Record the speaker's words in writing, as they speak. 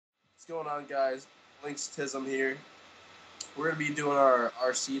going on, guys? Lynx Tsm here. We're going to be doing our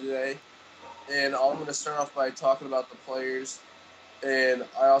RC today, and I'm going to start off by talking about the players, and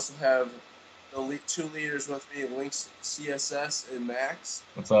I also have the two leaders with me, Lynx CSS and Max.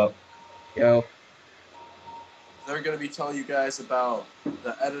 What's up? Yo. They're going to be telling you guys about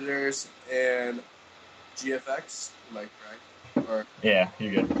the editors and GFX. Am I correct? Or Yeah,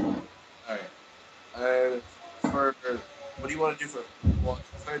 you're good. all right. And for what do you want to do for? Well,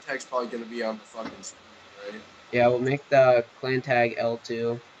 clan tag's probably going to be on the fucking screen, right? Yeah, we'll make the clan tag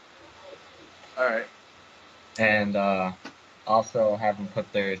L2. All right. And also have them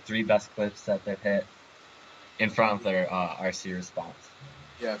put their 3 best clips that they've hit in front of their RC response.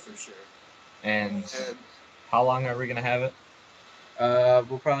 Yeah, for sure. And how long are we gonna have it?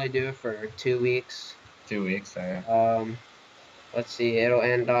 We'll probably do it for 2 weeks. 2 weeks, alright. Let's see, it'll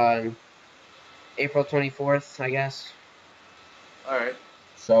end on April 24th, I guess. Alright.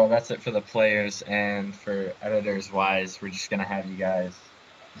 So that's it for the players, and for editors wise, we're just gonna have you guys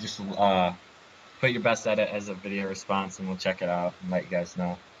just put your best edit as a video response, and we'll check it out and let you guys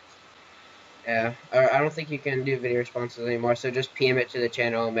know. Yeah, I don't think you can do video responses anymore, so just PM it to the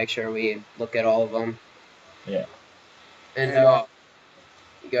channel and make sure we look at all of them. Yeah. And go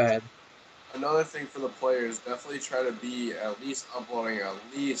ahead. Another thing for the players, definitely try to be at least uploading at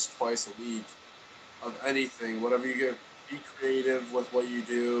least twice a week of anything, whatever you get. Be creative with what you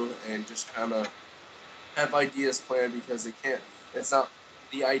do and just kind of have ideas planned, because it's not,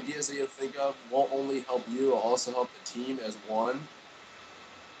 the ideas that you think of won't only help you, it'll also help the team as one.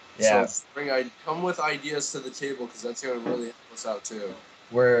 Yeah. So come with ideas to the table, because that's going to really help us out too.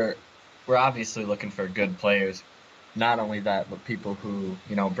 We're obviously looking for good players. Not only that, but people who,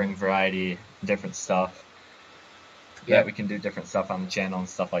 bring variety, different stuff. Yeah. That we can do different stuff on the channel and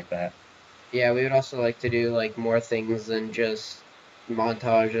stuff like that. Yeah, we would also like to do more things than just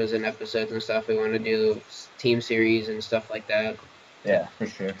montages and episodes and stuff. We want to do team series and stuff like that. Yeah, for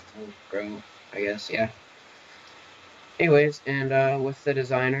sure. Grow, I guess, yeah. Anyways, and with the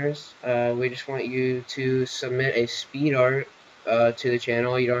designers, we just want you to submit a speed art to the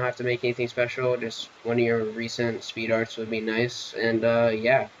channel. You don't have to make anything special. Just one of your recent speed arts would be nice. And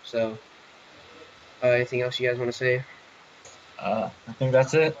yeah, so anything else you guys want to say? I think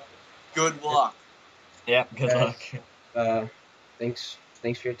that's it. Good luck. Yeah, good luck. Thanks for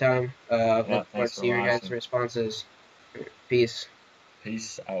your time. Look forward to seeing your guys' responses. Peace.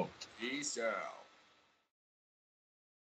 Peace out. Peace out.